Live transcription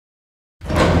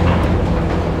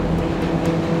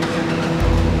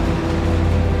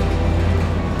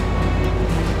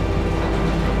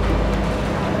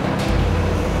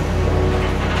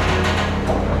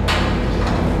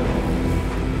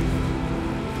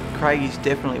Craig is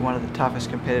definitely one of the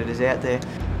toughest competitors out there.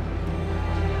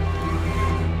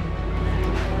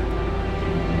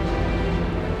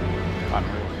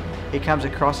 Unreal. He comes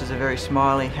across as a very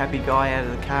smiley, happy guy out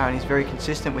of the car, and he's very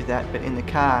consistent with that, but in the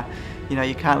car, you know,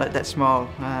 you can't let that smile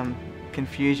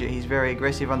confuse you. He's very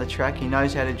aggressive on the track, he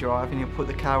knows how to drive, and he'll put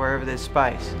the car wherever there's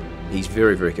space. He's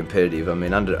very, very competitive. I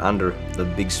mean, under the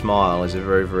big smile is a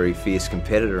very, very fierce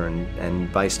competitor,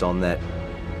 and based on that,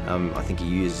 I think he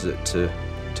uses it to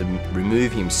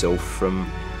remove himself from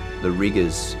the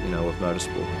rigours, you know, of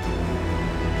motorsport.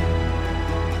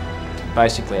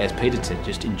 Basically, as Peter said,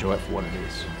 just enjoy it for what it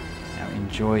is. You know,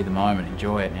 enjoy the moment,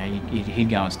 enjoy it. You know, he'd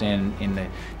go and stand in the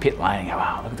pit lane and go,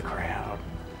 "Wow, look at the crowd.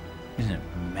 Isn't it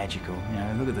magical? You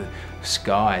know, look at the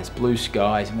skies, blue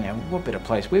skies. You know, what better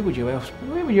place? Where would you like,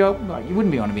 you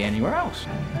wouldn't be on to be anywhere else."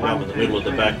 Well, in the middle of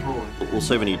the back. Well,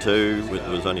 72, there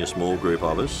was only a small group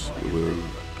of us. We were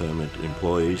permanent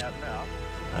employees,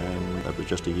 and that was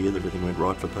just a year that everything went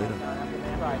right for Peter.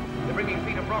 They're bringing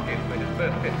Peter Brock in for his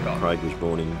first pit stop. Craig was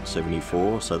born in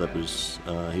 74, so that was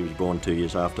he was born 2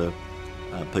 years after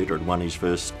Peter had won his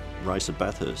first race at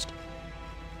Bathurst.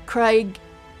 Craig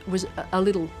was a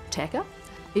little tacker.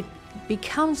 It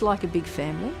becomes like a big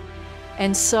family,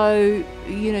 and so,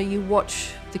 you know, you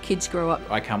watch the kids grow up.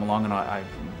 I come along and I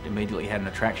immediately had an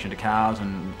attraction to cars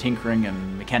and tinkering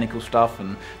and mechanical stuff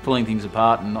and pulling things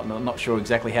apart and not sure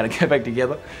exactly how to go back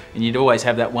together. And you'd always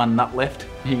have that one nut left.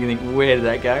 You can think, where did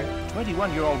that go?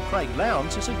 21-year-old Craig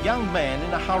Lowndes is a young man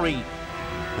in a hurry.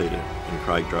 Peter and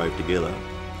Craig drove together.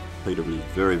 Peter was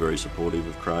very, very supportive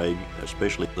of Craig,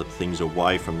 especially the things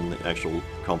away from the actual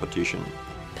competition.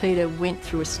 Peter went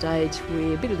through a stage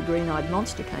where a bit of the green-eyed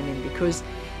monster came in, because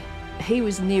he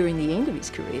was nearing the end of his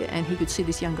career and he could see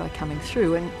this young guy coming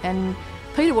through, and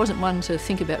Peter wasn't one to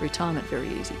think about retirement very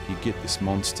easy. You get this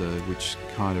monster which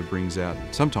kind of brings out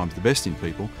sometimes the best in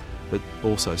people, but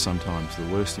also sometimes the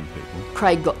worst in people.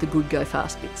 Craig got the good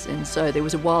go-fast bits, and so there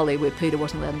was a while there where Peter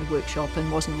wasn't allowed in the workshop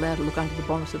and wasn't allowed to look under the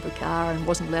bonnet of the car and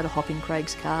wasn't allowed to hop in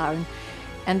Craig's car,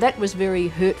 and that was very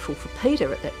hurtful for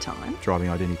Peter at that time. Driving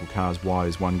identical cars, why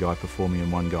is one guy performing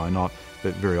and one guy not?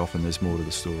 But very often there's more to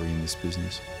the story in this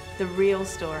business. The real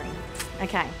story.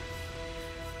 Okay.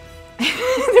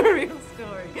 The real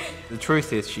story. The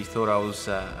truth is, she thought I was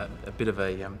a bit of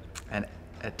a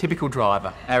typical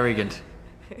driver, arrogant.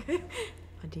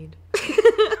 I did.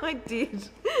 I did.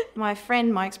 My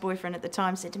friend, my ex-boyfriend at the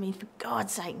time, said to me, "For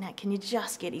God's sake, Nat, can you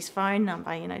just get his phone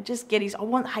number? You know, just get his, I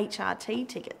want HRT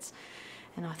tickets."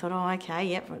 And I thought, oh, okay,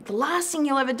 yep, the last thing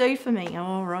you'll ever do for me.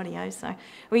 Oh, rightio. So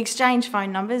we exchanged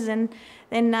phone numbers, and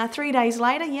then 3 days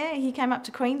later, yeah, he came up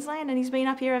to Queensland and he's been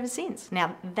up here ever since.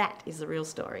 Now, that is the real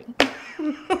story.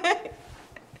 You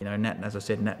know, Nat, as I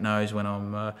said, Nat knows when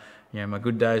I'm, you know, my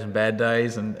good days and bad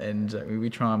days, and we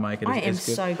try and make it as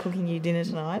good. I am so cooking you dinner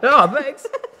tonight. Oh, thanks.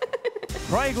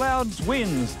 Craig Lowndes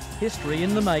wins. History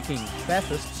in the making.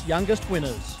 Bathurst's youngest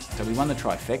winners. So we won the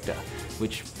trifecta,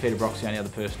 which Peter Brock's the only other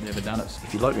person who's ever done it.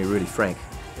 If you'd like me really frank,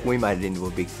 we made it into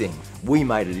a big thing. We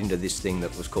made it into this thing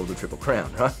that was called the Triple Crown,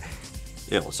 right?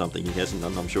 Yeah, well, something he hasn't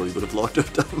done, I'm sure he would have liked to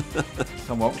have done.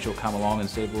 Tom Walkinshaw come along and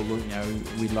said, well, look, you know,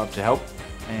 we'd love to help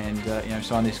and, you know,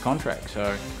 sign this contract. So,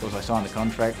 of course, I signed the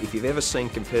contract. If you've ever seen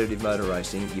competitive motor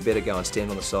racing, you better go and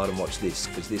stand on the side and watch this,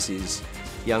 because this is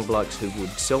young blokes who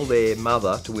would sell their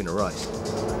mother to win a race.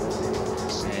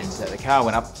 And the car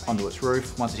went up onto its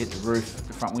roof. Once it hit the roof,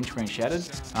 the front windscreen shattered.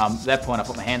 At that point, I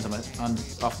put my hands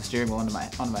off the steering wheel onto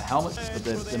my helmet. But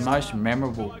the most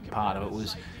memorable part of it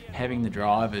was having the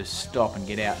drivers stop and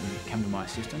get out and come to my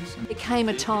assistance. There came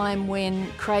a time when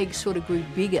Craig sort of grew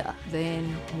bigger than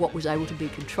what was able to be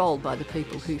controlled by the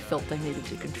people who felt they needed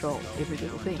to control every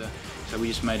little thing. So we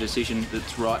just made a decision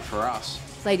that's right for us.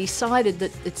 They decided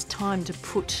that it's time to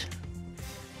put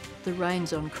the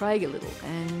reins on Craig a little,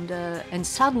 and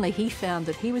suddenly he found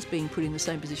that he was being put in the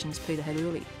same position as Peter had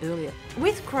earlier.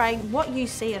 With Craig, what you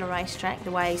see at a racetrack,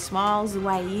 the way he smiles, the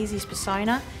way he is, his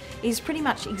persona, is pretty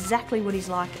much exactly what he's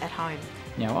like at home.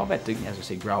 Now, I've had to, as I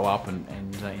said, grow up and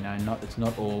you know, it's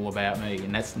not all about me,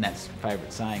 and that's Nat's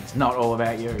favourite saying, it's not all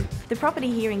about you. The property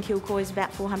here in Kilcoy is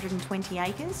about 420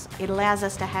 acres. It allows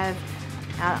us to have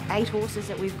 8 horses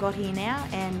that we've got here now,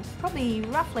 and probably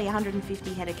roughly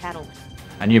 150 head of cattle.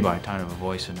 I knew by tone of her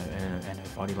voice and her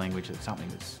body language that something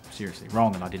was seriously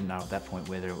wrong, and I didn't know at that point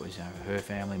whether it was, you know, her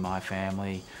family,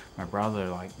 my brother,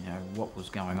 like, you know, what was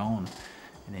going on.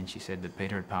 And then she said that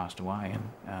Peter had passed away,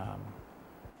 and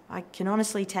I can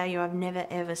honestly tell you I've never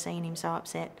ever seen him so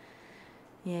upset.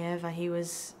 Yeah, ever. He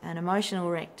was an emotional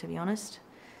wreck, to be honest.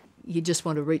 You just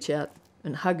want to reach out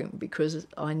and hug him, because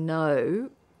I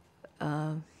know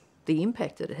the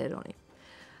impact that it had on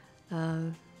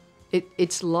him.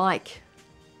 it's like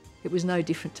it was no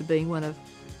different to being one of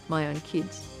my own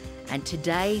kids. And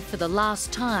today, for the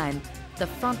last time, the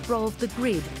front row of the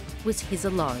grid was his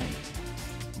alone.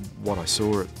 What I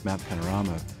saw at Mount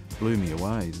Panorama blew me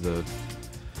away. The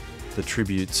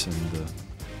tributes and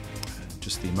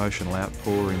just the emotional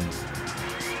outpouring.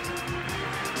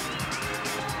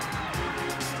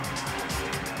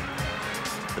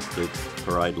 At the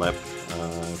parade lap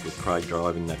with Craig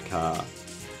driving that car,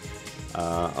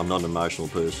 I'm not an emotional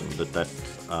person, but that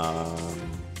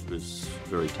was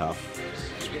very tough.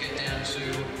 As we get down to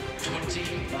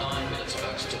 29 minutes,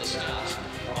 folks, to the start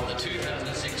of the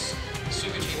 2006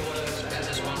 Super G Autos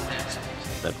Bathurst 1000.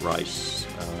 That race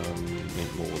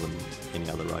meant more than any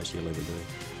other race you'll ever do.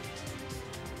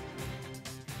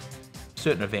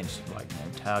 Certain events like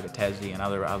Target Tassie and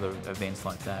other events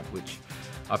like that, which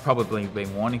I've probably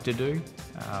been wanting to do.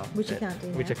 Which you can't do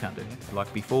now. Which I can't do.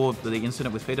 Like before the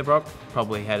incident with Peterborough,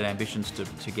 probably had ambitions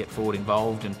to get Ford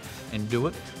involved and do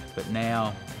it, but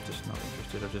now just not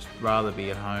interested. I'd just rather be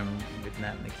at home with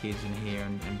Nat and the kids in here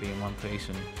and be in one piece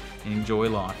and enjoy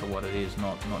life for what it is,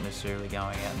 not necessarily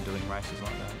going out and doing races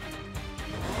like that.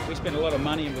 We spend a lot of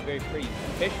money and we're very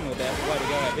professional about the way to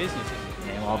go our business.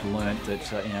 Now I've learnt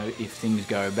that if things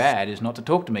go bad, is not to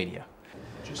talk to media.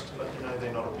 Just to let you know,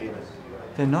 they're not appealing.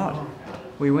 They're not.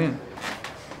 We win.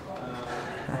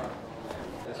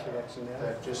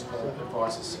 They've just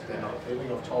advised us that they're not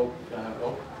appealing. I've told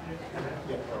Bob.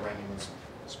 Yeah, I rang him and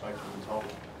spoke to him and told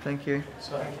him. Thank you.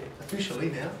 So, officially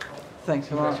now.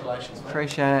 Thanks a lot. Congratulations, mate.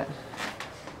 Appreciate it.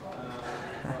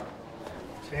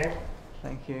 Sam?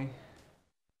 Thank you.